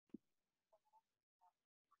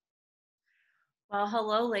Well,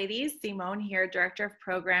 hello, ladies. Simone here, Director of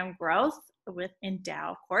Program Growth with Endow,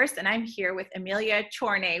 of course, and I'm here with Emilia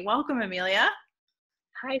Chornay. Welcome, Emilia.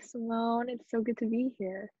 Hi, Simone. It's so good to be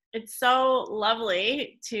here. It's so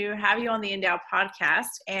lovely to have you on the Endow podcast.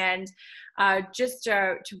 And just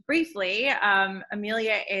to briefly,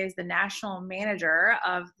 Emilia is the national manager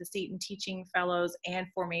of the Seton Teaching Fellows and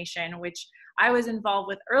Formation, which I was involved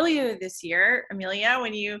with earlier this year, Emilia,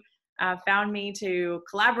 when you found me to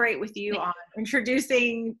collaborate with you on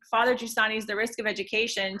introducing Father Giussani's The Risk of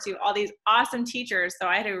Education to all these awesome teachers. So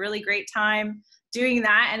I had a really great time doing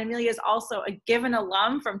that. And Emilia is also a Given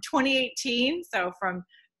alum from 2018. So from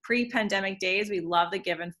pre-pandemic days, we love the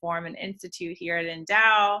Given Forum and Institute here at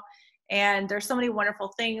Endow. And there's so many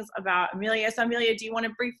wonderful things about Emilia. So Emilia, do you want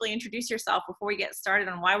to briefly introduce yourself before we get started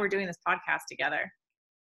on why we're doing this podcast together?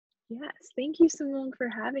 Yes, thank you, Simone, for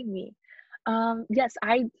having me. Yes,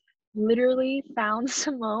 I literally found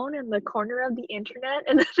Simone in the corner of the internet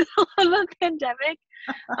in the middle of a pandemic.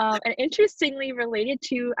 And interestingly, related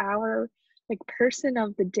to our person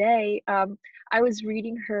of the day, I was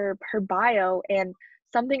reading her bio, and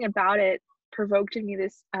something about it provoked in me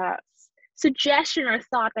this suggestion or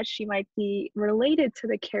thought that she might be related to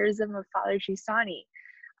the charism of Father Giussani.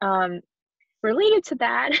 Related to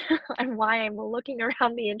that, and why I'm looking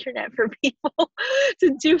around the internet for people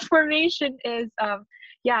to do formation is,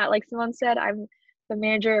 like Simone said, I'm the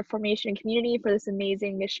manager of formation and community for this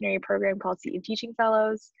amazing missionary program called Seton Teaching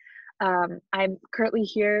Fellows. I'm currently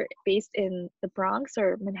here based in the Bronx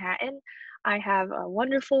or Manhattan. I have a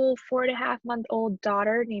wonderful 4.5-month-old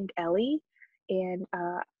daughter named Ellie and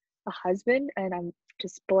a husband, and I'm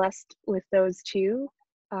just blessed with those two.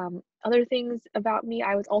 Other things about me,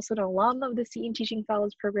 I was also an alum of the Seton Teaching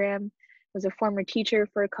Fellows program, was a former teacher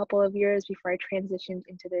for a couple of years before I transitioned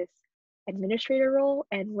into this administrator role.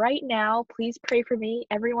 And right now, please pray for me,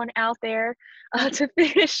 everyone out there, to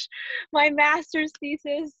finish my master's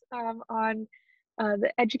thesis on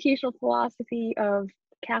the educational philosophy of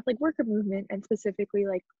Catholic worker movement, and specifically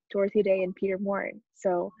like Dorothy Day and Peter Morin.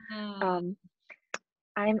 So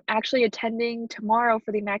I'm actually attending tomorrow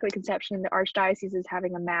for the Immaculate Conception, and the Archdiocese is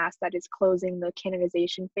having a mass that is closing the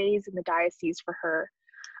canonization phase in the diocese for her,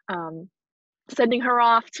 sending her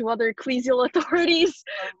off to other ecclesial authorities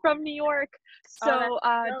from New York. So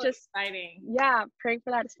just exciting. Yeah, praying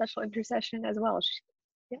for that special intercession as well.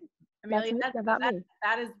 Emilia,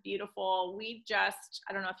 that is beautiful.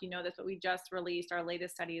 I don't know if you know this, but we just released our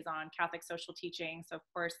latest studies on Catholic social teaching. So of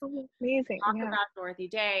course, amazing. Talk about Dorothy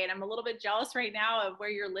Day, and I'm a little bit jealous right now of where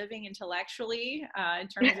you're living intellectually in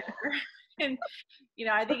terms of and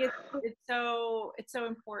I think it's so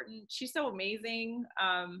important. She's so amazing.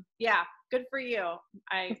 Good for you.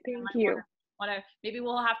 Thank you. Maybe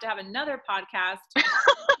we'll have to have another podcast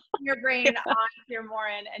your brain on Peter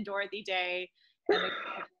Morin and Dorothy Day.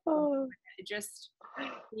 It just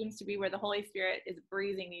seems to be where the Holy Spirit is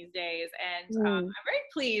breathing these days. And I'm very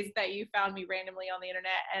pleased that you found me randomly on the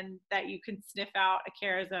internet and that you can sniff out a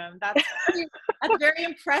charism. That's very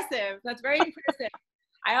impressive. That's very impressive.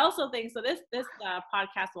 I also think, so this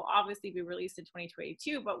podcast will obviously be released in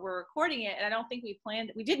 2022, but we're recording it, and I don't think we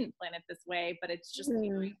didn't plan it this way, but it's just,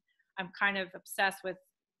 I'm kind of obsessed with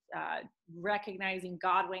recognizing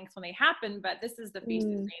God winks when they happen, but this is the Feast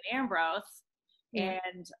of St. Ambrose.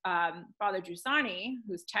 And Father Giussani,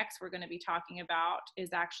 whose text we're going to be talking about, is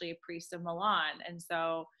actually a priest of Milan, and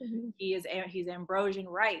so he's Ambrosian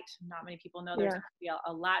Rite. Not many people know there's actually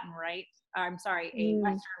a Latin Rite. A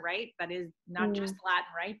Western Rite that is not just Latin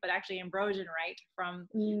Rite, but actually Ambrosian Rite from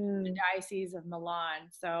the Diocese of Milan.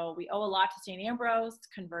 So we owe a lot to St. Ambrose,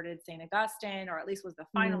 converted St. Augustine, or at least was the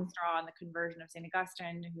final straw in the conversion of St.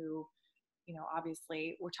 Augustine, who,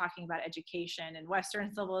 obviously we're talking about education and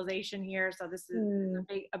Western civilization here. So this is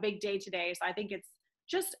a big day today. So I think it's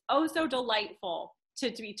just so delightful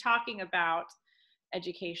to be talking about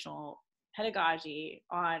educational pedagogy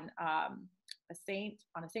on a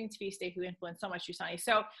saint's feast day who influenced so much Giussani.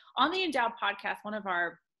 So on the Endow podcast, one of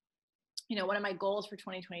my goals for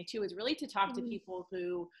 2022 is really to talk to people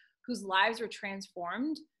whose lives were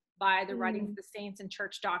transformed by the writings of the saints and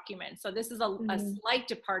church documents. So this is a slight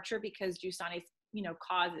departure because Giussani's,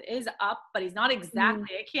 cause is up, but he's not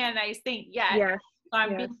exactly a canonized saint yet. Yes. So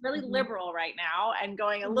I'm being really liberal right now and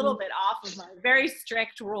going a little bit off of my very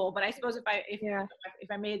strict rule. But I suppose if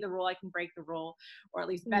I made the rule, I can break the rule, or at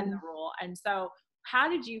least bend the rule. And so, how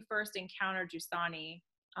did you first encounter Giussani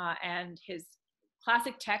and his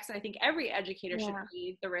classic text? I think every educator should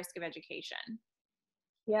read, The Risk of Education.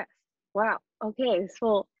 Yes. Wow. Okay. This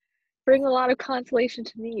will bring a lot of consolation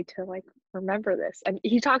to me to remember this. And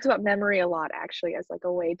he talks about memory a lot, actually, as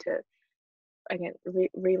a way to, again,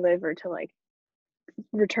 relive or to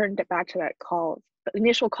returned back to that call, the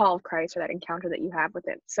initial call of Christ, or that encounter that you have with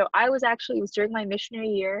it. So it was during my missionary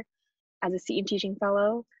year as a Seton Teaching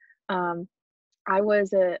Fellow. I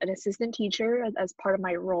was an assistant teacher as part of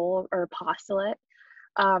my role or apostolate.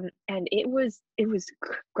 And it was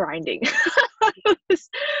grinding.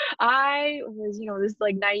 I was, this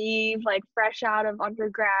like naive, like fresh out of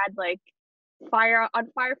undergrad, like on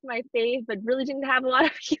fire for my faith, but really didn't have a lot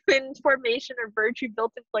of human formation or virtue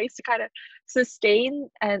built in place to kind of sustain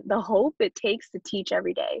and the hope it takes to teach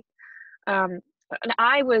every day. And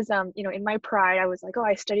I was, in my pride, I was like, oh,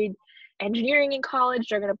 I studied engineering in college.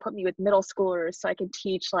 They're going to put me with middle schoolers so I can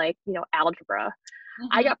teach algebra. Mm-hmm.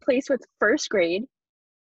 I got placed with first grade,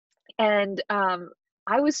 and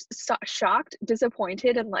I was shocked,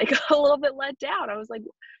 disappointed, and like a little bit let down. I was like,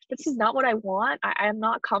 this is not what I want. I am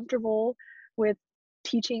not comfortable with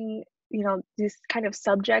teaching, these kind of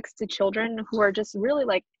subjects to children who are just really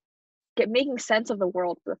like making sense of the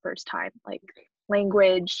world for the first time, like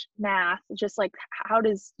language, math, just like how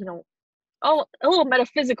does, a little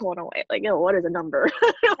metaphysical in a way, like, what is a number?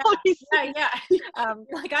 Yeah.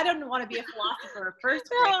 Like, I don't want to be a philosopher first.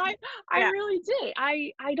 No, I really did.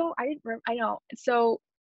 I know. So,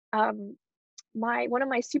 one of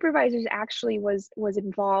my supervisors actually was a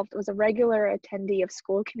regular attendee of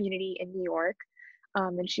School Community in New York,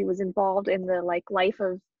 and she was involved in the life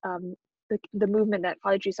of the movement that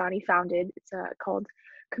Father Giussani founded. It's called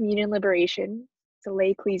Communion Liberation. It's a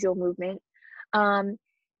lay ecclesial movement.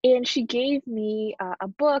 And she gave me a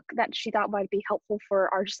book that she thought might be helpful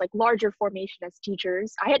for our just larger formation as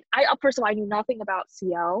teachers. First of all, I knew nothing about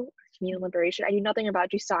CL, Communion Liberation. I knew nothing about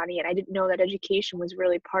Giussani, and I didn't know that education was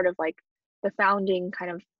really part of the founding kind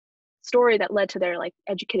of story that led to their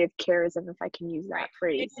educative charism, if I can use that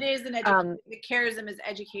phrase. It is the charism is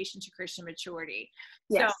education to Christian maturity.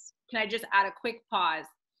 Yes. So can I just add a quick pause?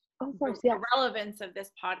 Of course, yeah. The relevance of this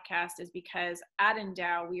podcast is because at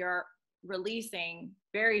Endow we are releasing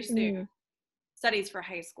very soon studies for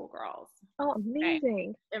high school girls. Oh,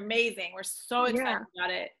 amazing. Okay. Amazing. We're so excited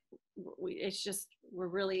about it. We're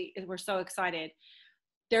so excited.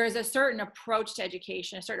 There is a certain approach to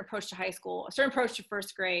education, a certain approach to high school, a certain approach to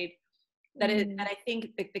first grade that I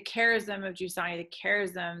think the charism of Giussani, the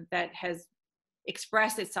charism that has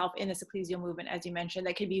expressed itself in this ecclesial movement, as you mentioned,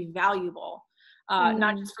 that can be valuable.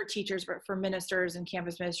 Not just for teachers, but for ministers and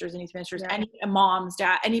campus ministers and youth ministers, any moms,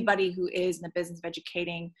 dad, anybody who is in the business of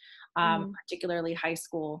educating, particularly high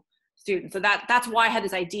school students. So that's why I had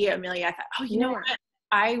this idea, Emilia. I thought, you know what?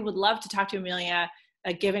 I would love to talk to Emilia,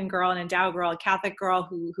 a given girl, an Endow girl, a Catholic girl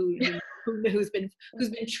who's been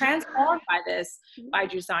transformed by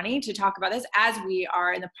Giussani, to talk about this as we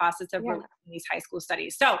are in the process of releasing these high school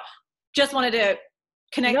studies. So just wanted to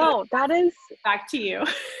connect. No, that is back to you.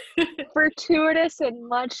 Fortuitous and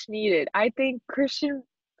much needed. I think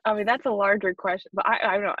that's a larger question, but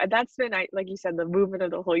I don't know. That's been, like you said, the movement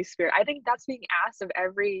of the Holy Spirit. I think that's being asked of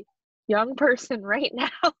every young person right now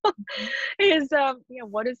is,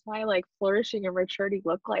 what does my flourishing and maturity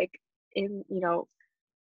look like in,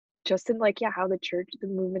 just in how the church, the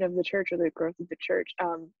movement of the church, or the growth of the church.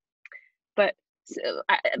 But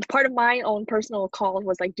part of my own personal call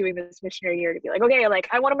was doing this missionary year to be okay,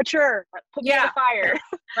 I want to mature, put me in the fire.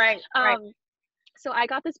 Right. So I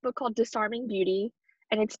got this book called Disarming Beauty,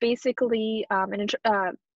 and it's basically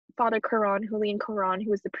Father Julian Coron, who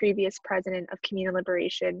was the previous president of Communion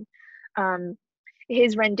Liberation,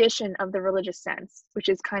 his rendition of the religious sense, which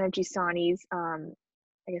is kind of Giussani's,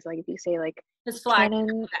 I guess if you say his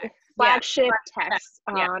flagship text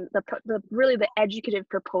on the educative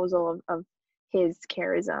proposal of his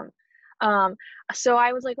charism. So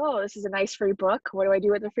I was oh, this is a nice free book. What do I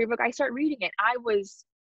do with the free book? I start reading it. I was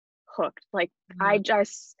hooked. I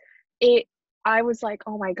was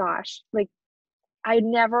oh my gosh, I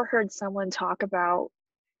never heard someone talk about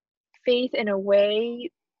faith in a way,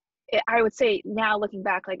 I would say now looking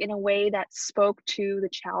back, in a way that spoke to the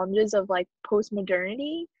challenges of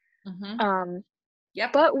post-modernity.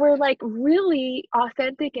 But we're really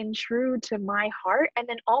authentic and true to my heart. And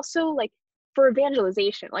then also for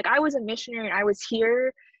evangelization, I was a missionary and I was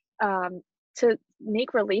here to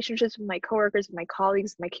make relationships with my coworkers, with my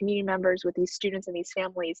colleagues, my community members, with these students and these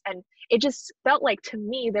families. And it just felt to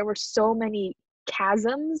me, there were so many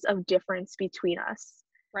chasms of difference between us.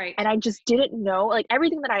 Right. And I just didn't know,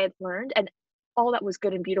 everything that I had learned and all that was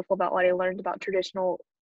good and beautiful about what I learned about traditional,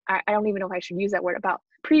 I don't even know if I should use that word, about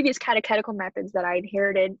previous catechetical methods that I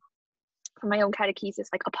inherited from my own catechesis,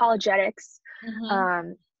 apologetics,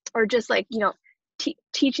 or just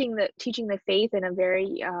teaching the faith in a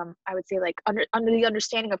very I would say under the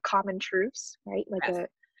understanding of common truths, right?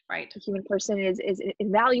 Right. The human person is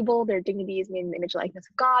invaluable. Their dignity is made in the image and likeness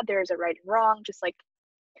of God. There is a right and wrong, just like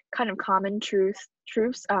kind of common truths.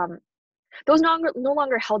 Those no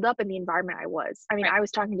longer held up in the environment I was. I mean, Right. I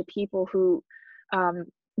was talking to people who,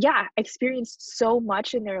 experienced so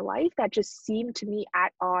much in their life that just seemed to me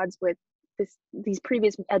at odds with these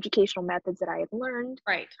previous educational methods that I had learned.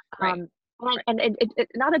 Right. Right. And it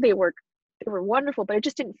not that they were wonderful, but it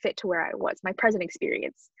just didn't fit to where I was, my present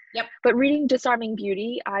experience. Yep. But reading Disarming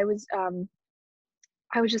Beauty, I was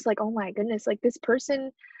just like, oh my goodness, like this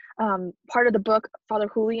person, part of the book, Father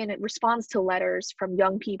Julian, it responds to letters from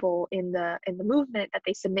young people in the movement that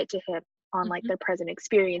they submit to him on like their present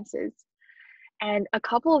experiences. And a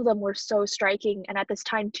couple of them were so striking. And at this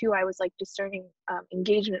time too, I was like discerning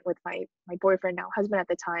engagement with my boyfriend, now husband at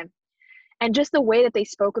the time. And just the way that they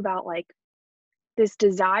spoke about like this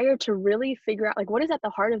desire to really figure out like what is at the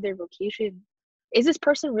heart of their vocation. Is this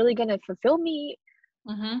person really going to fulfill me?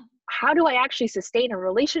 How do I actually sustain a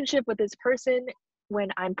relationship with this person when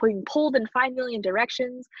I'm being pulled in 5 million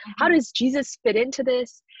directions? How does Jesus fit into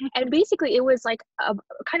this? And basically it was like a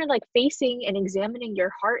kind of like facing and examining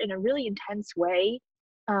your heart in a really intense way,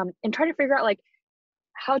 and trying to figure out like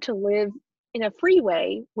how to live in a free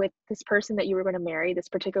way with this person that you were going to marry, this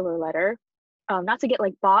particular letter, not to get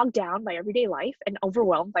like bogged down by everyday life and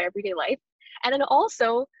overwhelmed by everyday life. And then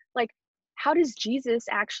also like, how does Jesus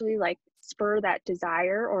actually like spur that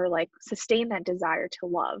desire or like sustain that desire to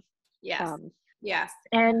love? Yes. Yes.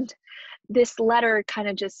 And this letter kind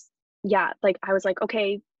of just, like I was like,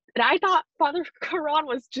 okay. And I thought Father Quran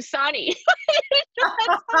was Giussani.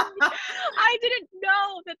 I didn't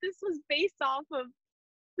know that this was based off of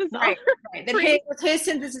this. Right. That his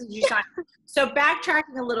synthesis of Giussani. So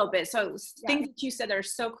backtracking a little bit. So things that you said that are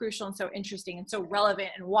so crucial and so interesting and so relevant,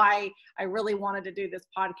 and why I really wanted to do this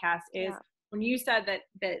podcast is when you said that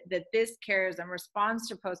this charism responds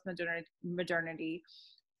to post-modernity.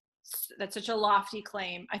 That's such a lofty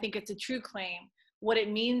claim. I think it's a true claim. What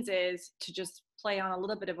it means is, to just play on a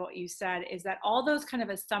little bit of what you said, is that all those kind of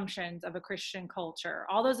assumptions of a Christian culture,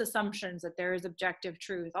 all those assumptions that there is objective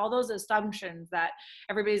truth, all those assumptions that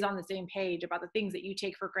everybody's on the same page about the things that you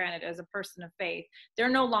take for granted as a person of faith, they're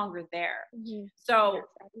no longer there. So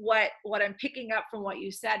what I'm picking up from what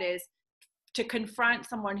you said is to confront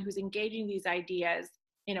someone who's engaging these ideas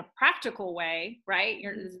in a practical way, right?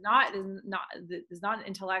 There's not an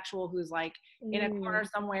intellectual who's like in a corner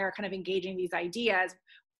somewhere kind of engaging these ideas.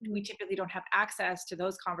 We typically don't have access to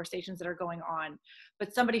those conversations that are going on,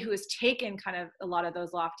 but somebody who has taken kind of a lot of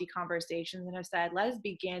those lofty conversations and have said, let us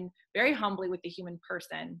begin very humbly with the human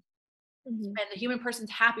person. And the human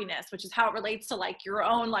person's happiness, which is how it relates to like your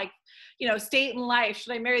own, like, state in life.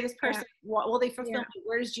 Should I marry this person? What will they fulfill me?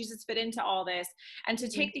 Where does Jesus fit into all this? And to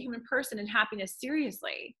take the human person and happiness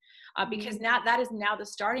seriously, because now that is now the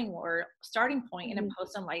starting point in a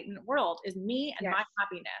post-enlightenment world is me and my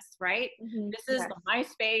happiness, right? This is the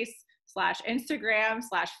MySpace / Instagram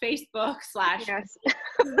 / Facebook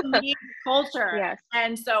 / culture.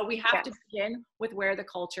 And so we have to begin with where the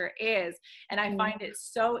culture is. And I find it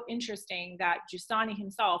so interesting that Giussani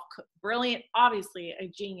himself, brilliant, obviously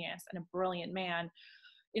a genius and a brilliant man,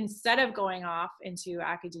 instead of going off into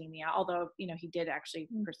academia, although, he did actually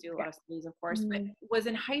pursue a lot of studies, of course, but was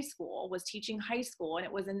in high school, was teaching high school. And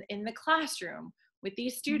it was in the classroom with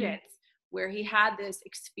these students where he had this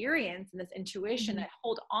experience and this intuition that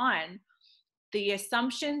hold on the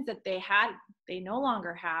assumptions that they no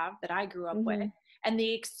longer have, that I grew up with, and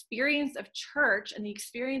the experience of church and the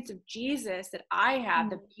experience of Jesus that I have,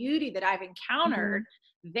 the beauty that I've encountered,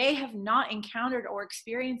 they have not encountered or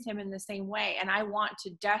experienced him in the same way. And I want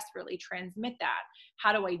to desperately transmit that.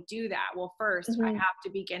 How do I do that? Well, first, I have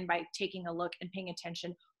to begin by taking a look and paying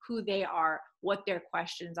attention who they are, what their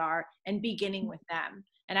questions are, and beginning with them.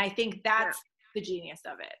 And I think that's the genius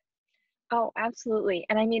of it. Oh, absolutely.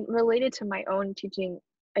 And I mean, related to my own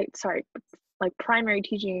primary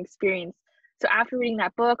teaching experience. So after reading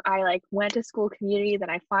that book, I like went to school community. Then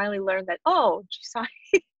I finally learned that, Giussani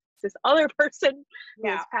is this other person who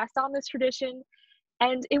has passed on this tradition.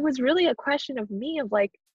 And it was really a question of me of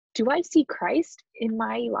like, do I see Christ in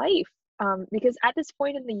my life? Because at this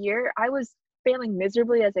point in the year, I was failing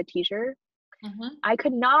miserably as a teacher. I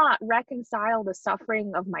could not reconcile the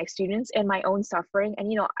suffering of my students and my own suffering.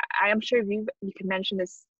 And, I am sure you can mention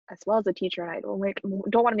this as well as a teacher, and I don't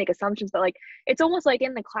want to make assumptions, but like, it's almost like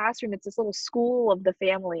in the classroom, it's this little school of the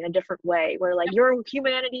family in a different way where like your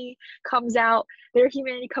humanity comes out, their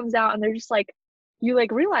humanity comes out, and they're just like, you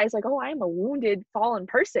like realize like, I am a wounded, fallen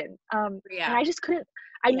person. And I just couldn't,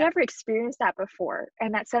 I never experienced that before.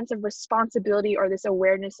 And that sense of responsibility or this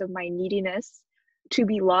awareness of my neediness to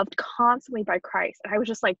be loved constantly by Christ. And I was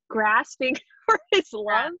just like grasping for his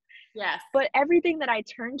love. Yes. But everything that I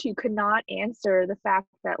turned to could not answer the fact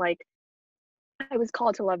that like I was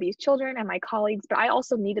called to love these children and my colleagues, but I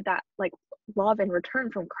also needed that like love in return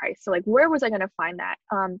from Christ. So like, where was I going to find that?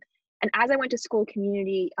 And as I went to school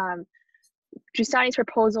community, Giussani's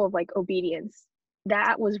proposal of like obedience,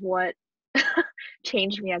 that was what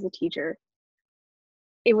changed me as a teacher.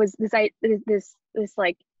 It was this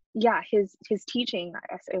like, yeah, his teaching,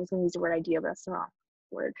 I was going to use the word idea, but that's the wrong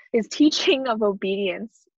word. His teaching of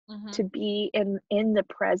obedience, to be in the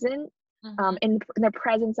present, in the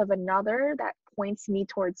presence of another that points me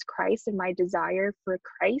towards Christ and my desire for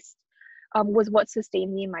Christ, was what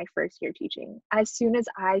sustained me in my first year teaching. As soon as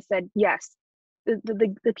I said, yes,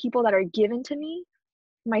 the people that are given to me,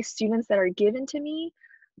 my students that are given to me,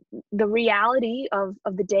 the reality of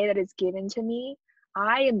the day that is given to me,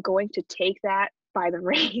 I am going to take that by the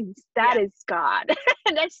reins. That is God.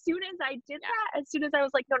 And as soon as I did that, as soon as I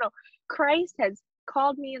was like, no, Christ has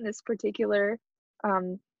called me in this particular,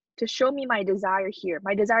 to show me my desire here.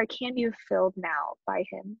 My desire can be fulfilled now by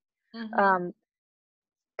him.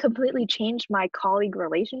 Completely changed my colleague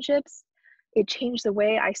relationships. It changed the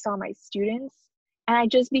way I saw my students. And I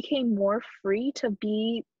just became more free to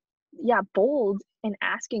be, bold in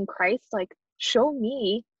asking Christ, like, show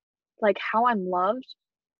me like how I'm loved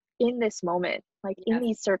in this moment, like in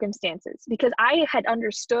these circumstances, because I had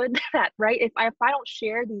understood that, right? If I don't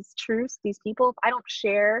share these truths, these people, if I don't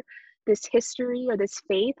share this history or this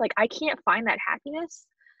faith, like I can't find that happiness.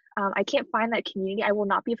 I can't find that community. I will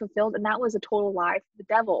not be fulfilled. And that was a total lie from the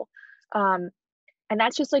devil. And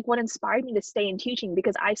that's just like what inspired me to stay in teaching,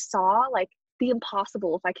 because I saw like the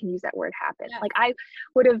impossible, if I can use that word, happen. Like I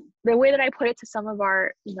would have, the way that I put it to some of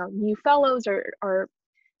our, new fellows or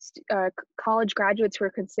college graduates who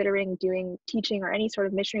are considering doing teaching or any sort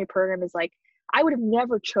of missionary program, is like, I would have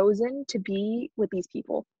never chosen to be with these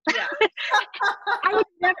people. I was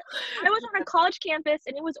on a college campus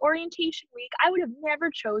and it was orientation week. I would have never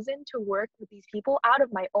chosen to work with these people out of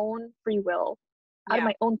my own free will, out of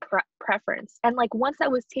my own preference. And like, once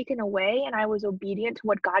that was taken away and I was obedient to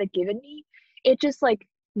what God had given me, it just like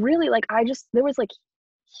really, like, there was like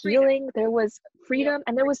healing, there was freedom,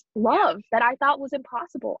 and there was love that I thought was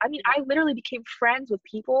impossible. I mean, I literally became friends with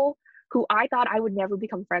people who I thought I would never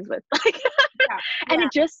become friends with. And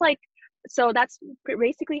it just like, so that's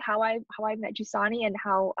basically how I met Giussani, and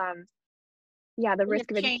how the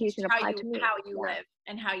risk of education applied to me. How you live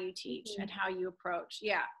and how you teach and how you approach.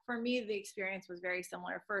 For me, the experience was very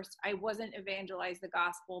similar. First, I wasn't evangelized the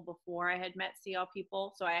gospel before I had met CL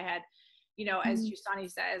people, so I had, as Giussani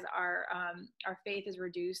says, our faith is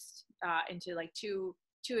reduced into like two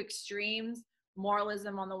extremes: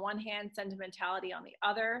 moralism on the one hand, sentimentality on the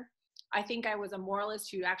other. I think I was a moralist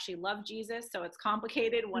who actually loved Jesus, so it's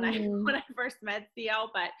complicated when I first met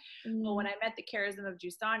CL. But when I met the charism of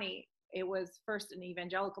Giussani, it was first an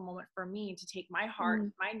evangelical moment for me to take my heart,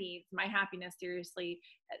 my needs, my happiness seriously,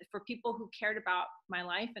 for people who cared about my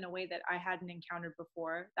life in a way that I hadn't encountered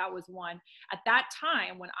before. That was one. At that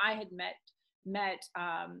time, when I had met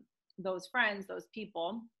those friends, those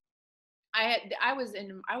people, I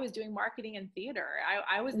was doing marketing and theater.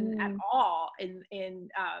 I wasn't at all in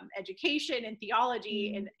education and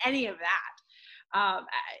theology and any of that.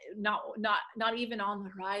 Not even on the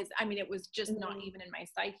horizon. I mean, it was just not even in my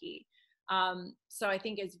psyche. So I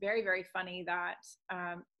think it's very, very funny that,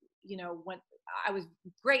 when I was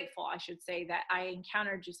grateful, I should say, that I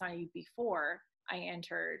encountered Giussani before I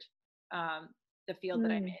entered the field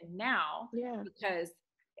that I'm in now, because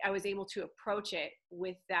I was able to approach it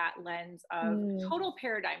with that lens of total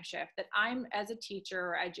paradigm shift, that I'm, as a teacher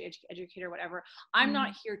or educator, whatever, I'm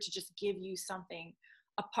not here to just give you something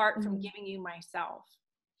apart from giving you myself.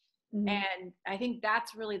 And I think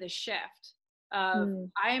that's really the shift of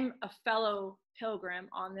I'm a fellow pilgrim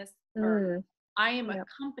on this earth. I am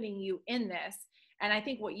accompanying you in this. And I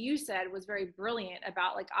think what you said was very brilliant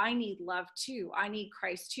about, like, I need love too. I need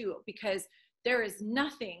Christ too, because there is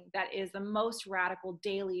nothing that is the most radical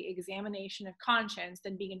daily examination of conscience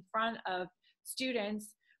than being in front of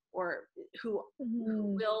students or who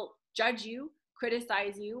will judge you,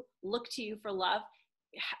 criticize you, look to you for love,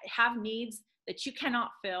 have needs that you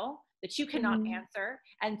cannot fill, that you cannot answer.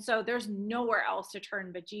 And so there's nowhere else to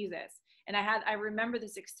turn but Jesus. And I remember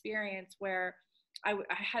this experience where I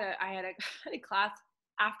had a class,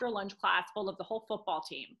 after lunch class, full of the whole football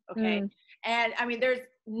team. Okay. And I mean, there's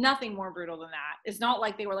nothing more brutal than that. It's not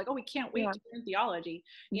like they were like, oh, we can't wait to learn theology,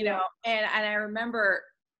 you know? And I remember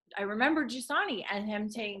Giussani and him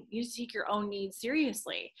saying, you take your own needs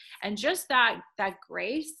seriously. And just that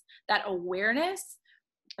grace, that awareness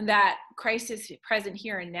that Christ is present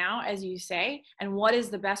here and now, as you say, and what is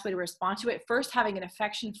the best way to respond to it? First, having an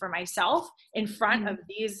affection for myself in front of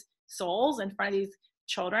these souls, in front of these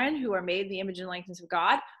children who are made in the image and likeness of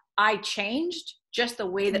God. I changed just the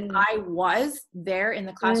way that I was there in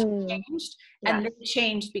the classroom changed, and they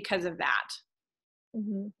changed because of that.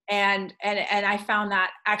 And I found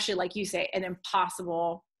that actually, like you say, an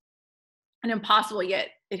impossible, yet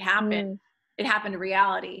it happened. It happened in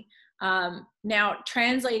reality. Now,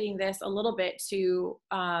 translating this a little bit to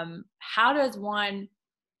how does one,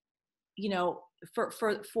 you know,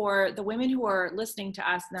 for the women who are listening to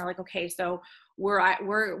us and they're like, okay, so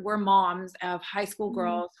we're moms of high school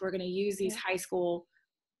girls who are going to use these high school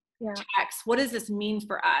texts. What does this mean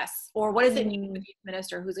for us? Or what does it mean for the youth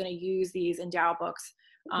minister who's going to use these Endow books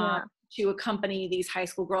to accompany these high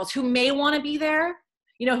school girls who may want to be there?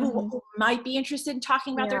 You know, who might be interested in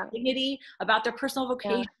talking about their dignity, about their personal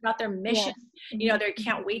vocation, about their mission. You know, they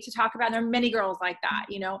can't wait to talk about it. And there are many girls like that,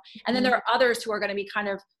 you know. And then there are others who are going to be kind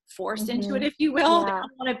of forced into it, if you will. They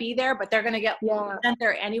don't want to be there, but they're going to get sent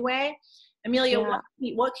there anyway. Emilia,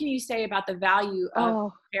 what can you say about the value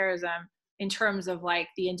of charism in terms of like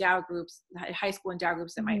the Endow groups, the high school Endow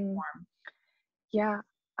groups that might form? Yeah,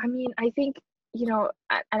 I mean, I think, you know,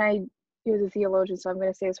 and you're the theologian, so I'm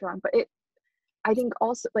going to say this wrong, but I think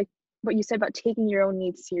also, like what you said about taking your own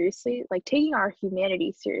needs seriously, like taking our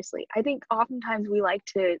humanity seriously. I think oftentimes we like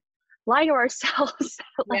to lie to ourselves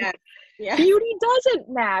that, like, beauty doesn't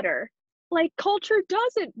matter. Like, culture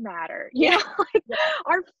doesn't matter. You know, like,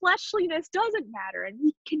 our fleshliness doesn't matter. And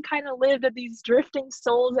we can kind of live as these drifting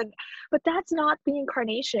souls. But that's not the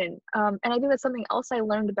incarnation. And I think that's something else I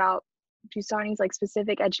learned about Giussani's, like,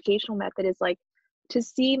 specific educational method is, like, to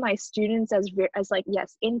see my students as like,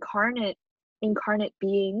 yes, incarnate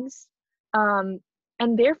beings, and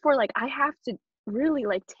therefore, like, I have to really,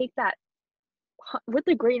 like, take that with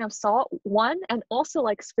a grain of salt, one, and also,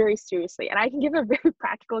 like, very seriously. And I can give a very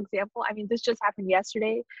practical example. I mean, this just happened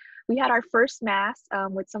yesterday. We had our first mass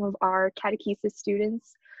with some of our catechist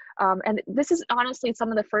students, and this is honestly some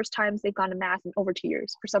of the first times they've gone to mass in over 2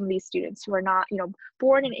 years for some of these students who are not, you know,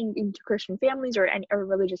 born into Christian families or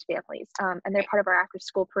religious families, and they're part of our after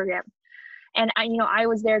school program. And I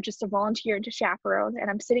was there just to volunteer and to chaperone, and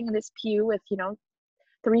I'm sitting in this pew with, you know,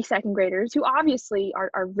 3 second graders who obviously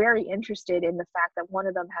are very interested in the fact that one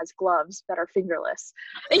of them has gloves that are fingerless.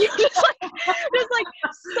 And you just like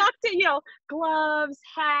sucked it, you know, gloves,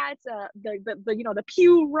 hats, the you know, the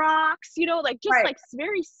pew rocks, you know, like just like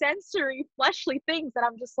very sensory, fleshly things that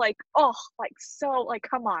I'm just like, oh, like, so, like,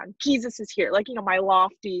 come on, Jesus is here. Like, you know, my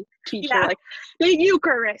lofty teacher, like, the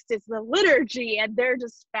Eucharist is the liturgy, and they're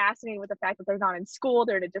just fascinated with the fact that they're not in school,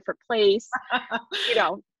 they're in a different place, you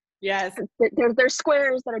know. Yes. There's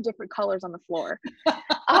squares that are different colors on the floor.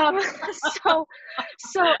 So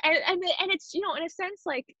and it's, you know, in a sense,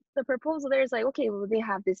 like, the proposal there is like, okay, well, they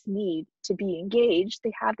have this need to be engaged.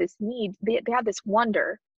 They have this need. They have this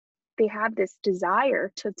wonder. They have this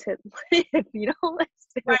desire to live, you know,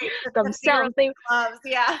 themselves. They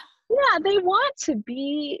want to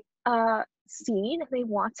be seen. They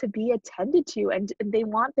want to be attended to, and they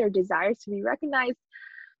want their desires to be recognized.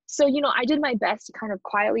 So, you know, I did my best to kind of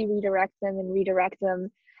quietly redirect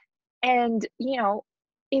them. And, you know,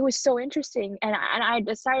 it was so interesting. And I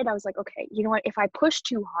decided, I was like, okay, you know what, if I push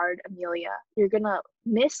too hard, Emilia, you're going to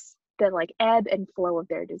miss the, like, ebb and flow of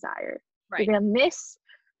their desire. You're going to miss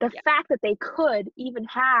the fact that they could even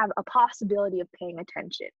have a possibility of paying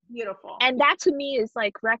attention. Beautiful. And that to me is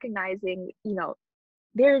like recognizing, you know,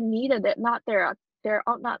 their need of it, not their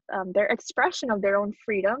expression of their own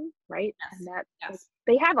freedom, right? And that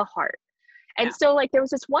they have a heart. And so, like, there was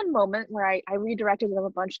this one moment where I redirected them a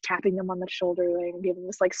bunch, tapping them on the shoulder, like, and giving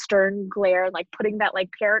this, like, stern glare, and, like, putting that, like,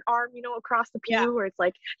 parent arm, you know, across the pew, where it's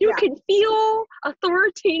like, you can feel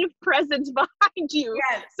authoritative presence behind you.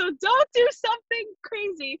 So don't do something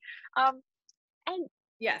crazy. And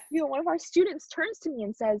you know, one of our students turns to me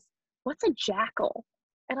and says, "What's a jackal?"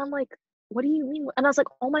 And I'm like, "What do you mean?" And I was like,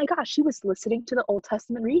 "Oh my gosh," she was listening to the Old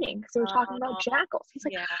Testament reading because they were talking about jackals. He's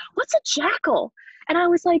like, "What's a jackal?" And I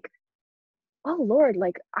was like, oh Lord,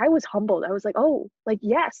 like, I was humbled. I was like, oh, like,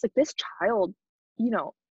 yes, like, this child, you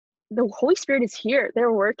know, the Holy Spirit is here.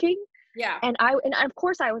 They're working. And of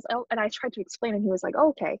course I was, and I tried to explain, and he was like, oh,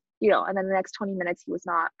 okay, you know, and then the next 20 minutes he was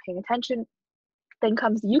not paying attention. Then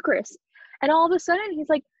comes the Eucharist. And all of a sudden he's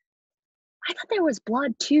like, I thought there was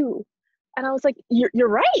blood too. And I was like, you're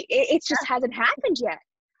right. It just hasn't happened yet.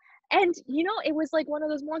 And, you know, it was like one of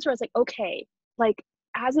those moments where I was like, okay, like,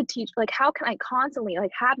 as a teacher, like, how can I constantly,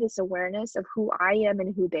 like, have this awareness of who I am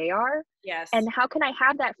and who they are? And how can I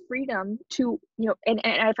have that freedom to, you know, and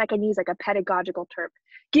if I can use, like, a pedagogical term,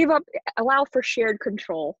 allow for shared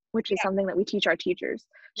control, which is something that we teach our teachers.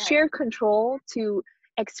 Right. Shared control to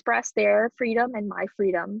express their freedom and my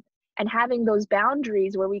freedom, and having those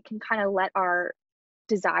boundaries where we can kind of let our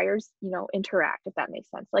desires, interact, if that makes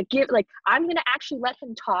sense. Like I'm going to actually let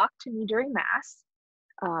him talk to me during mass,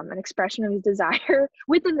 an expression of his desire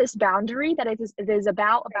within this boundary that it is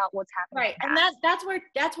about what's happening. Right. And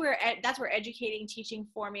that's where educating, teaching,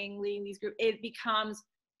 forming, leading these groups, it becomes,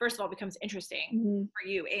 first of all, becomes interesting for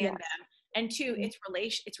you and them. And two, it's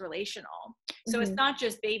relational. So it's not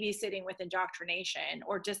just babysitting with indoctrination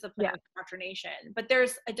or discipline with indoctrination, but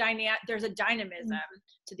there's a dynamism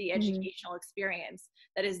to the educational experience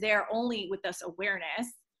that is there only with this awareness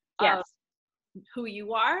of who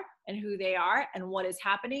you are and who they are and what is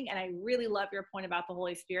happening. And I really love your point about the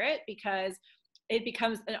Holy Spirit, because it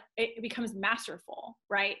becomes masterful,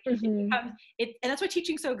 right? And that's why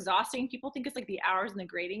teaching is so exhausting. People think it's like the hours and the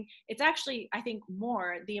grading. It's actually, I think,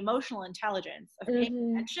 more the emotional intelligence of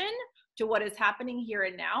paying attention to what is happening here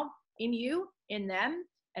and now in you, in them,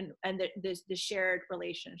 and the shared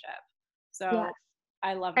relationship. So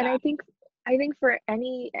I love that. And I think for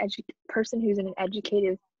any person who's in an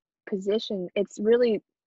educative position, it's really,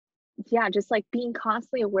 just like being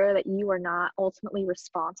constantly aware that you are not ultimately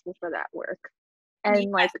responsible for that work.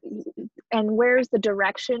 And and where's the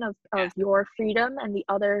direction of your freedom and the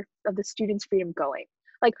other of the students' freedom going?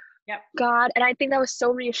 Like, God, and I think that was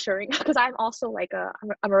so reassuring, because I'm also like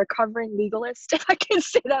I'm a recovering legalist, if I can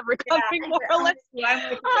say that, recovering moralist.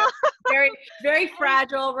 I'm very, very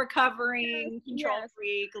fragile, recovering, control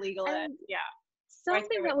freak, legalist.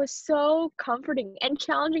 Something that was so comforting and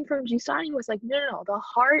challenging from Giussani was like, no, the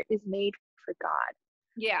heart is made for God.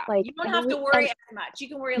 Yeah, like you don't have to worry as much. You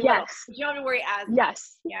can worry a little. But you don't have to worry as much.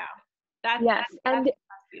 Yeah, that's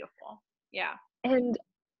beautiful. Yeah, and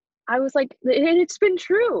I was like, it's been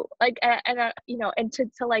true. Like, and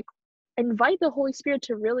to like invite the Holy Spirit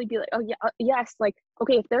to really be like, yes, like,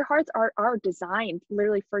 okay, if their hearts are designed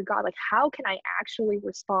literally for God, like, how can I actually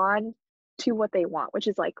respond to what they want, which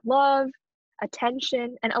is like love,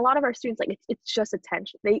 attention. And a lot of our students, like, it's just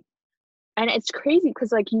attention. And it's crazy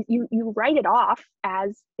because like you write it off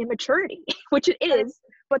as immaturity, which it is,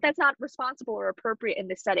 but that's not responsible or appropriate in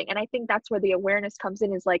this setting. And I think that's where the awareness comes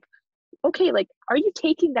in, is like, okay, like, are you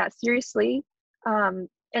taking that seriously? In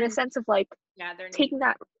a sense of like, taking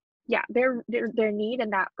that, their need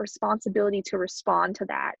and that responsibility to respond to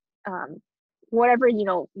that, whatever,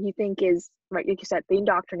 you think is right, like you said, the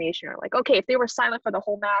indoctrination, or like, okay, if they were silent for the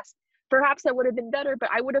whole mass, perhaps that would have been better, but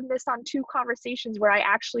I would have missed on 2 conversations where I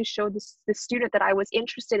actually showed the student that I was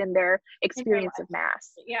interested in their experience of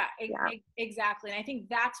mass. Exactly. And I think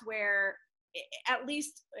that's where, at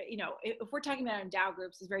least, if we're talking about Endow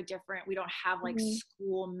groups, it's very different. We don't have like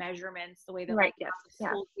school measurements the way that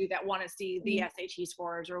schools do, that want to see the SAT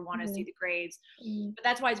scores or want to see the grades. But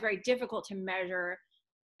that's why it's very difficult to measure.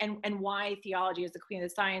 And why theology is the queen of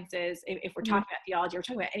the sciences, if we're talking about theology, we're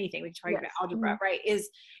talking about anything, we're talking about algebra, right? Is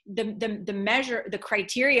the measure, the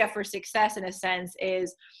criteria for success, in a sense,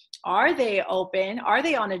 is, are they open? Are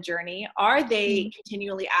they on a journey? Are they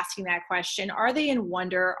continually asking that question? Are they in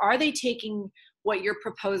wonder? Are they taking what you're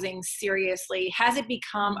proposing seriously? Has it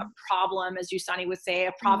become a problem, as Giussani would say,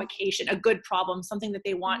 a provocation, a good problem, something that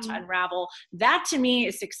they want to unravel? That to me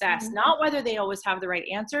is success, not whether they always have the right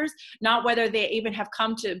answers, not whether they even have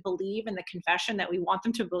come to believe in the confession that we want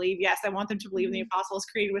them to believe. Yes, I want them to believe in the Apostles'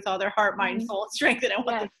 Creed with all their heart, mind, soul, and strength, and I want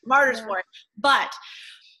them to be martyrs for it. But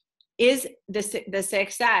is the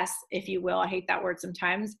success, if you will, I hate that word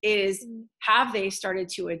sometimes, is have they started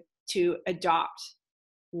to adopt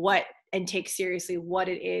what and take seriously what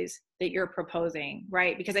it is that you're proposing,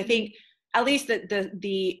 right? Because I think at least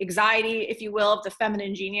the anxiety, if you will, of the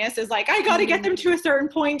feminine genius is like, I got to get them to a certain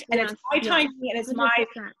point, and it's my time, and it's 100%. My.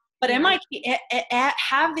 But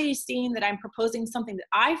have they seen that I'm proposing something that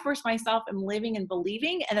I first myself am living and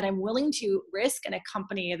believing, and that I'm willing to risk and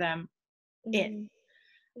accompany them in?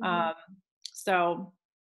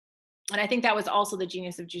 And I think that was also the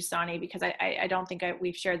genius of Giussani, because I don't think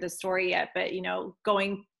we've shared this story yet, but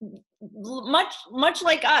going much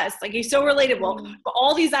like us, like, he's so relatable.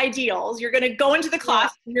 All these ideals, you're going to go into the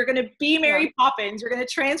class, you're going to be Mary Poppins, you're going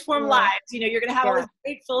to transform lives, you're going to have all these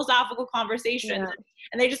great philosophical conversations,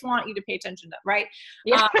 and they just want you to pay attention to them, right?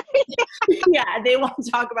 They want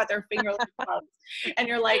to talk about their finger clubs, and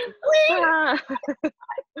you're like, really?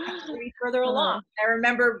 Further along. I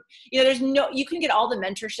remember, you can get all the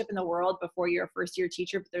mentorship in the world before you're a first year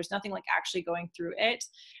teacher, but there's nothing like actually going through it.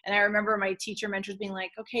 And I remember my teacher mentors being like,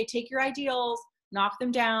 okay, take your ideals, knock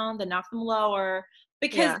them down, then knock them lower,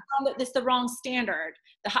 because it's the wrong standard.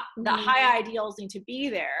 The high ideals need to be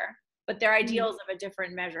there, but they're ideals of a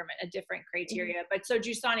different measurement, a different criteria. But so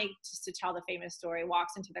Giussani, just to tell the famous story,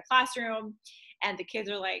 walks into the classroom and the kids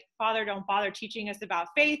are like, Father, don't bother teaching us about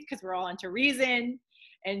faith because we're all into reason.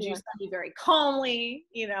 And Giussani very calmly,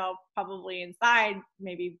 you know, probably inside,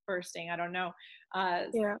 maybe bursting, I don't know,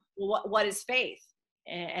 what is faith?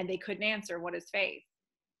 And they couldn't answer, what is faith?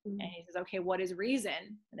 And he says, okay, what is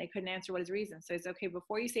reason? And they couldn't answer what is reason. So it's okay,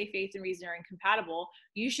 before you say faith and reason are incompatible,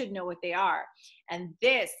 you should know what they are. And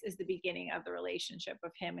this is the beginning of the relationship of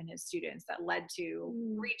him and his students that led to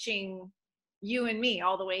reaching you and me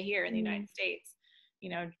all the way here in the United States, you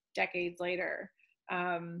know, decades later.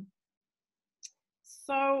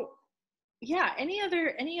 So yeah, any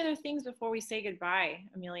other things before we say goodbye,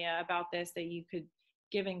 Emilia, about this that you could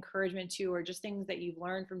give encouragement to, or just things that you've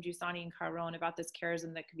learned from Giussani and Caron about this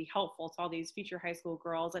charism that could be helpful to all these future high school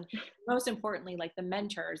girls, and most importantly, like the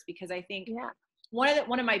mentors, because I think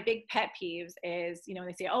one of my big pet peeves is, you know,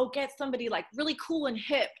 they say, oh, get somebody like really cool and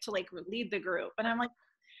hip to like lead the group, and I'm like,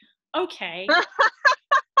 okay.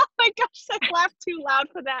 Oh my gosh, I laughed too loud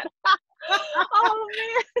for that. Oh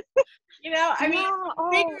man. You know, I mean,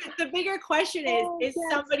 the bigger question is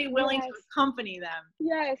somebody willing to accompany them?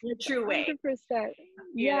 Yes, in a true way. 100%.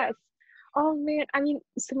 Yes. Oh man, I mean,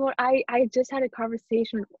 Simone, I just had a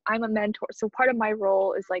conversation. I'm a mentor, so part of my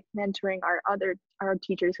role is like mentoring our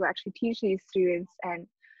teachers who actually teach these students, and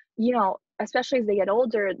you know, especially as they get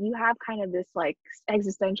older, you have kind of this like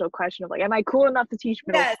existential question of like, am I cool enough to teach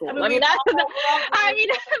middle school? I mean, am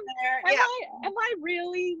I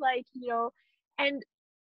really like, you know, and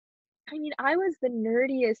I mean, I was the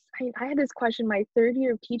nerdiest. I had this question my third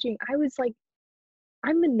year of teaching. I was like,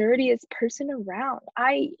 I'm the nerdiest person around.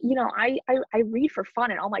 I read for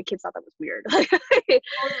fun, and all my kids thought that was weird.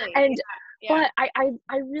 But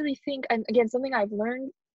I really think, and again, something I've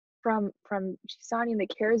learned from Giussani and the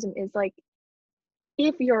charism is like,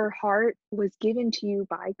 if your heart was given to you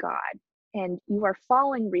by God and you are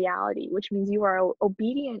following reality, which means you are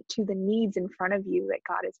obedient to the needs in front of you that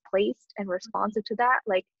God has placed and responsive to that,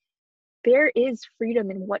 like, there is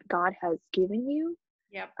freedom in what God has given you.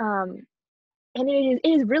 And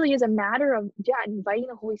it really is a matter of inviting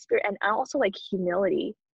the Holy Spirit, and also like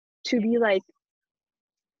humility to be like,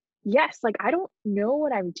 yes, like I don't know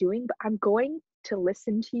what I'm doing, but I'm going to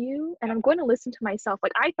listen to you, and I'm going to listen to myself.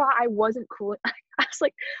 Like, I thought I wasn't cool. I was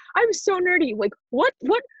like, I'm so nerdy. Like, what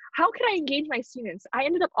how can I engage my students? I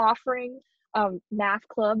ended up offering math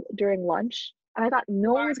club during lunch. And I thought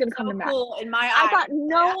no one was going to come to math. Cool in my eyes. I thought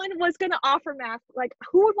no one was going to offer math. Like,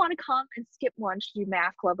 who would want to come and skip lunch to do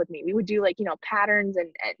math club with me? We would do like, you know, patterns and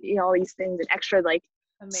you know, all these things and extra like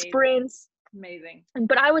sprints. Amazing.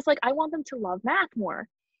 But I was like, I want them to love math more.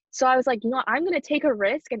 So I was like, you know, I'm going to take a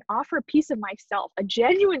risk and offer a piece of myself, a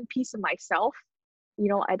genuine piece of myself, you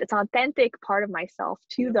know, it's an authentic part of myself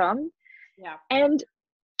to them. Yeah. And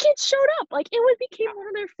kids showed up. Like, it became one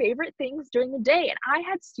of their favorite things during the day. And I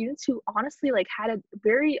had students who honestly like had a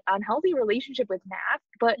very unhealthy relationship with math,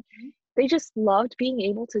 but they just loved being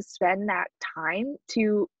able to spend that time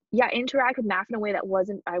to interact with math in a way that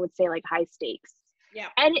wasn't, I would say, like high stakes. Yeah.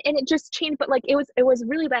 And it just changed, but like it was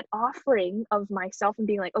really that offering of myself and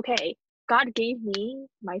being like, okay, God gave me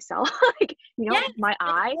myself, like, you know, my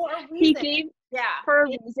eye. He gave for a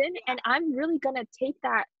reason, and I'm really gonna take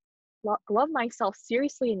that, love myself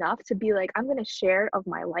seriously enough to be like, I'm going to share of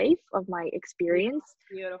my life, of my experience,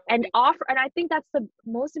 and offer. And I think that's the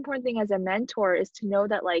most important thing as a mentor, is to know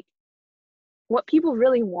that like what people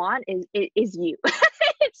really want is you.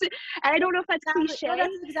 And I don't know if that's cliche,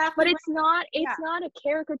 but it's not a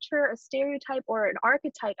caricature, a stereotype, or an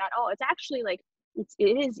archetype at all. It's actually like,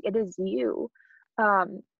 it is you.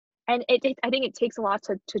 And I think it takes a lot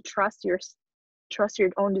to trust your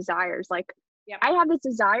own desires. Like, I have this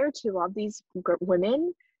desire to love these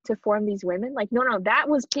women, to form these women. Like, no, that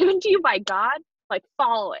was given to you by God. Like,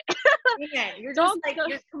 follow it. Yeah, you're just like,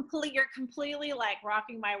 you're completely like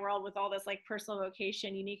rocking my world with all this like personal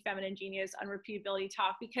vocation, unique feminine genius, unrepeatability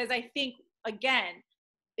talk. Because I think, again,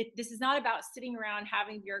 this is not about sitting around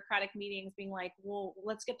having bureaucratic meetings being like, well,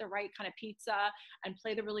 let's get the right kind of pizza and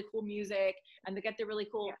play the really cool music and to get the really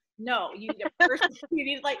cool. No, you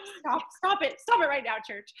need to like, stop it right now,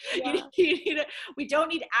 church. We don't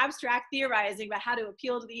need abstract theorizing about how to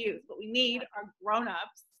appeal to the youth. What we need are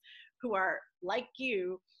grown-ups who are like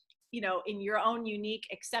you know, in your own unique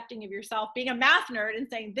accepting of yourself, being a math nerd and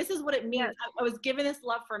saying, this is what it means. I was given this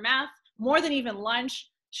love for math more than even lunch.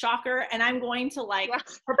 Shocker. And I'm going to like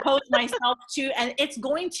propose myself to, and it's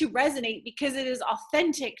going to resonate because it is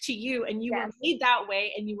authentic to you, and you were made that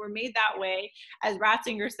way, and you were made that way, as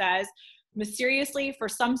Ratzinger says, mysteriously for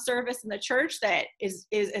some service in the church that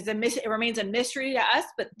it remains a mystery to us,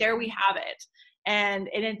 but there we have it. And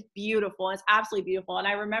it's beautiful. It's absolutely beautiful. And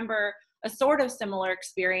I remember a sort of similar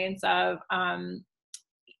experience of,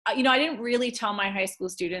 I didn't really tell my high school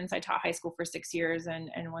students. I taught high school for 6 years and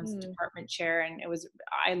was department chair, and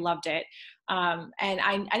I loved it. And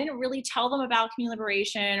I didn't really tell them about community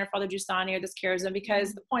liberation or Father Giussani or this charism,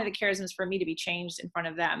 because the point of the charism is for me to be changed in front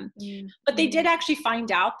of them. But they did actually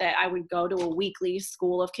find out that I would go to a weekly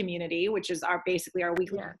school of community, which is basically our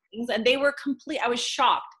weekly meetings. And they were I was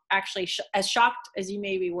shocked, actually, as shocked as you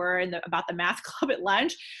maybe were about the math club at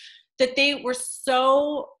lunch, that they were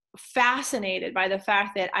so fascinated by the fact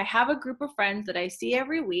that I have a group of friends that I see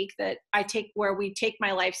every week where we take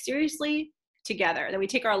my life seriously together, that we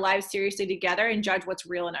take our lives seriously together and judge what's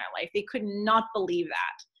real in our life. They could not believe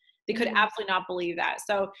that. They could absolutely not believe that.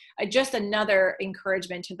 So just another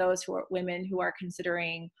encouragement to those women who are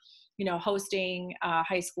considering, hosting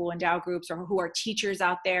high school Endow groups, or who are teachers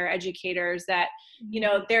out there, educators, that,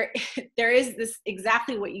 there is this,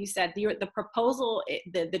 exactly what you said, the proposal,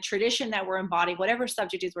 the tradition that we're embodying, whatever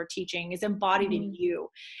subject is we're teaching, is embodied in you.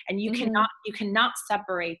 And you cannot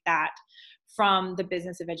separate that from the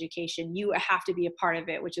business of education. You have to be a part of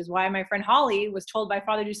it, which is why my friend Holly was told by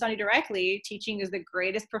Father Giussani directly, teaching is the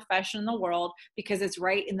greatest profession in the world, because it's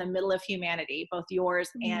right in the middle of humanity, both yours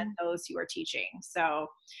and those who are teaching. So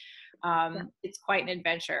it's quite an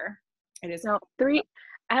adventure. It is. No,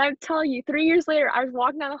 and I'm telling you, 3 years later, I was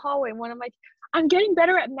walking down the hallway, and I'm getting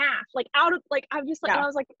better at math. I'm just and I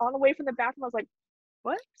was on the way from the bathroom, I was like,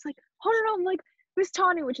 what? It's like, hold on, I'm like, Miss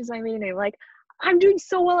Tawny, which is my maiden name, like, I'm doing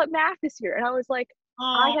so well at math this year. And I was like,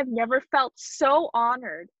 I have never felt so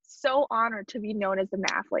honored to be known as the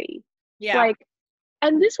math lady. Yeah.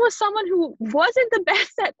 And this was someone who wasn't the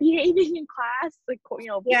best at behaving in class,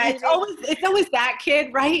 Yeah, it's always that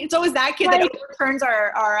kid, right? It's always that kid that overturns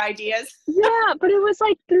our ideas. Yeah, but it was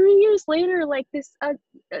 3 years later, this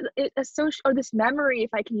this memory, if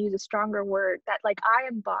I can use a stronger word, that I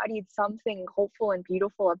embodied something hopeful and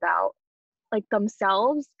beautiful about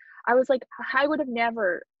themselves. I was I would have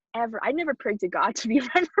never ever, I never prayed to God to be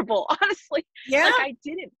memorable, honestly. Yeah, I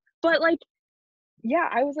didn't, but yeah,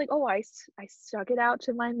 I was I stuck it out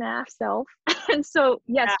to my math self. And so,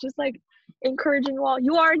 yes, just encouraging you all,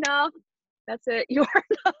 you are enough. That's it. You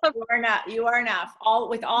are enough. You are enough.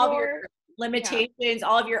 With all of your limitations,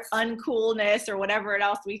 all of your uncoolness, or whatever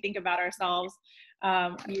else we think about ourselves,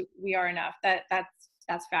 we are enough.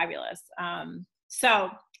 That's fabulous.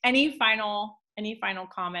 So any final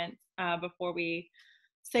comments before we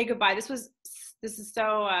say goodbye? This is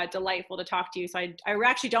so delightful to talk to you. So I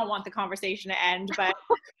actually don't want the conversation to end, but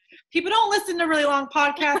people don't listen to really long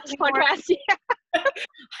podcasts anymore.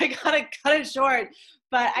 I gotta cut it short.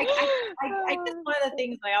 But I guess one of the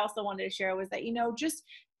things I also wanted to share was that, just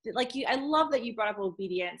I love that you brought up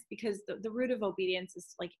obedience, because the root of obedience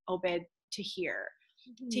is obed, to hear.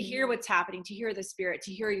 To hear what's happening, to hear the Spirit,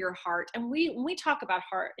 to hear your heart. And when we talk about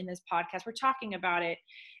heart in this podcast, we're talking about it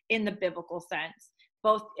in the biblical sense,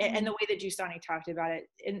 both and the way that Giussani talked about it,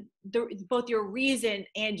 in both your reason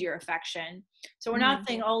and your affection. So we're not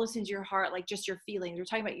saying, listen to your heart, just your feelings. We're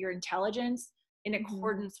talking about your intelligence in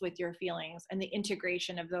accordance with your feelings, and the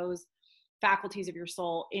integration of those faculties of your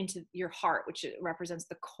soul into your heart, which represents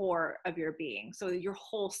the core of your being. So your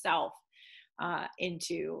whole self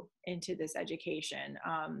into this education.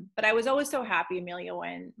 But I was always so happy, Emilia,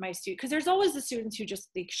 when my because there's always the students who just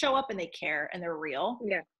show up and they care and they're real.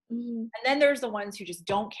 Yeah. And then there's the ones who just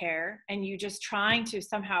don't care, and you just trying to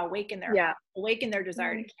somehow awaken their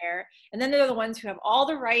desire to care. And then there are the ones who have all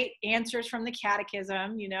the right answers from the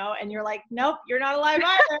catechism, and you're like, nope, you're not alive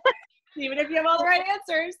either. Even if you have all the right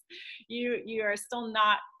answers, you are still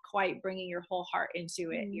not quite bringing your whole heart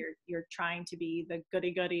into it. You're trying to be the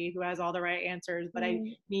goody who has all the right answers, but I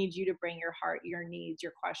need you to bring your heart, your needs,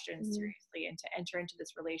 your questions seriously, and to enter into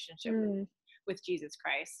this relationship with Jesus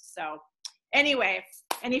Christ. So anyway,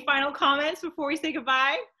 any final comments before we say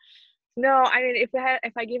goodbye? No, I mean,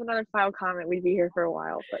 if I gave another final comment, we'd be here for a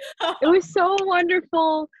while, but it was so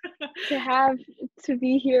wonderful to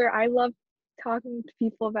be here. I love talking to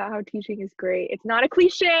people about how teaching is great. It's not a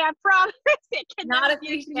cliche, I promise. It not a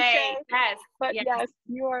cliche. Yes. But yes,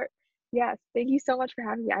 you are. Yes. Thank you so much for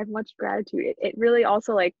having me. I have much gratitude. It really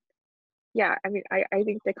also I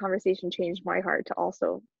think the conversation changed my heart to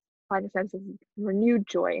also find a sense of renewed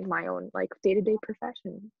joy in my own day-to-day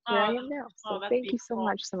profession where I am now. So thank you so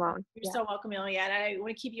much, Simone. You're so welcome, Ellie. And I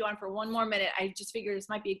want to keep you on for one more minute. I just figured this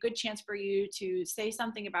might be a good chance for you to say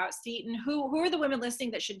something about Seton. Who are the women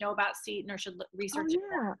listening that should know about Seton or should research it?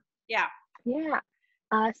 Yeah.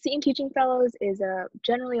 Seton Teaching Fellows is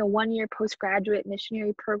generally a one-year postgraduate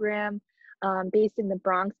missionary program based in the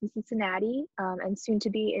Bronx and Cincinnati, and soon to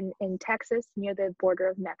be in Texas near the border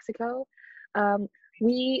of Mexico.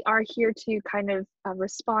 We are here to kind of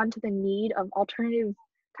respond to the need of alternative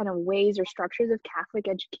kind of ways or structures of Catholic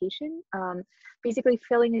education, basically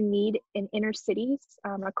filling a need in inner cities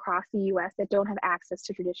across the US that don't have access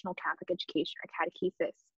to traditional Catholic education or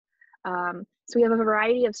catechesis. So we have a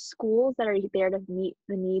variety of schools that are there to meet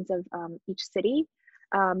the needs of each city,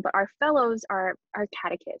 but our fellows are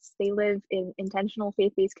catechists. They live in intentional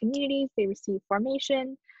faith-based communities, they receive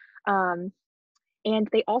formation, and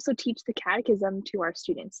they also teach the catechism to our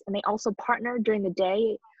students. And they also partner during the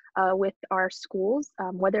day with our schools,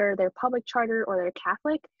 whether they're public charter or they're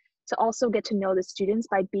Catholic, to also get to know the students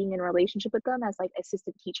by being in relationship with them as like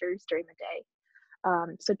assistant teachers during the day.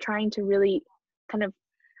 So trying to really kind of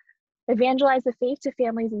evangelize the faith to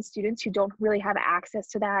families and students who don't really have access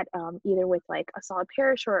to that, either with like a solid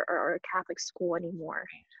parish or a Catholic school anymore.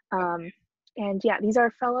 And yeah, these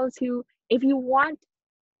are fellows who, if you want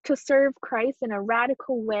to serve Christ in a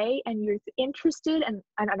radical way and you're interested and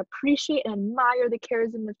appreciate and admire the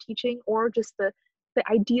charism of teaching, or just the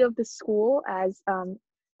idea of the school as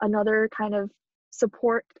another kind of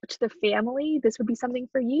support to the family, this would be something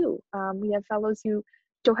for you. We have fellows who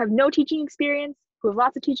don't have no teaching experience, who have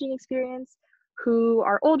lots of teaching experience, who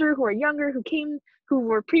are older, who are younger, who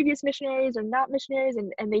were previous missionaries or not missionaries,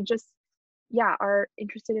 and they just, yeah, are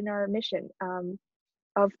interested in our mission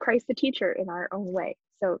of Christ the teacher in our own way.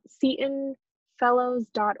 So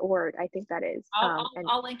setonfellows.org, I think that is.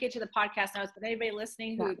 I'll link it to the podcast notes, but anybody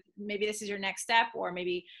listening who maybe this is your next step, or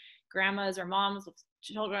maybe grandmas or moms with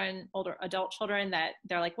children, older adult children, that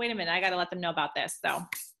they're like, wait a minute, I got to let them know about this. So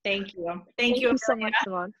thank you. Thank you so much,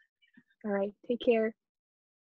 Simone. All right, take care.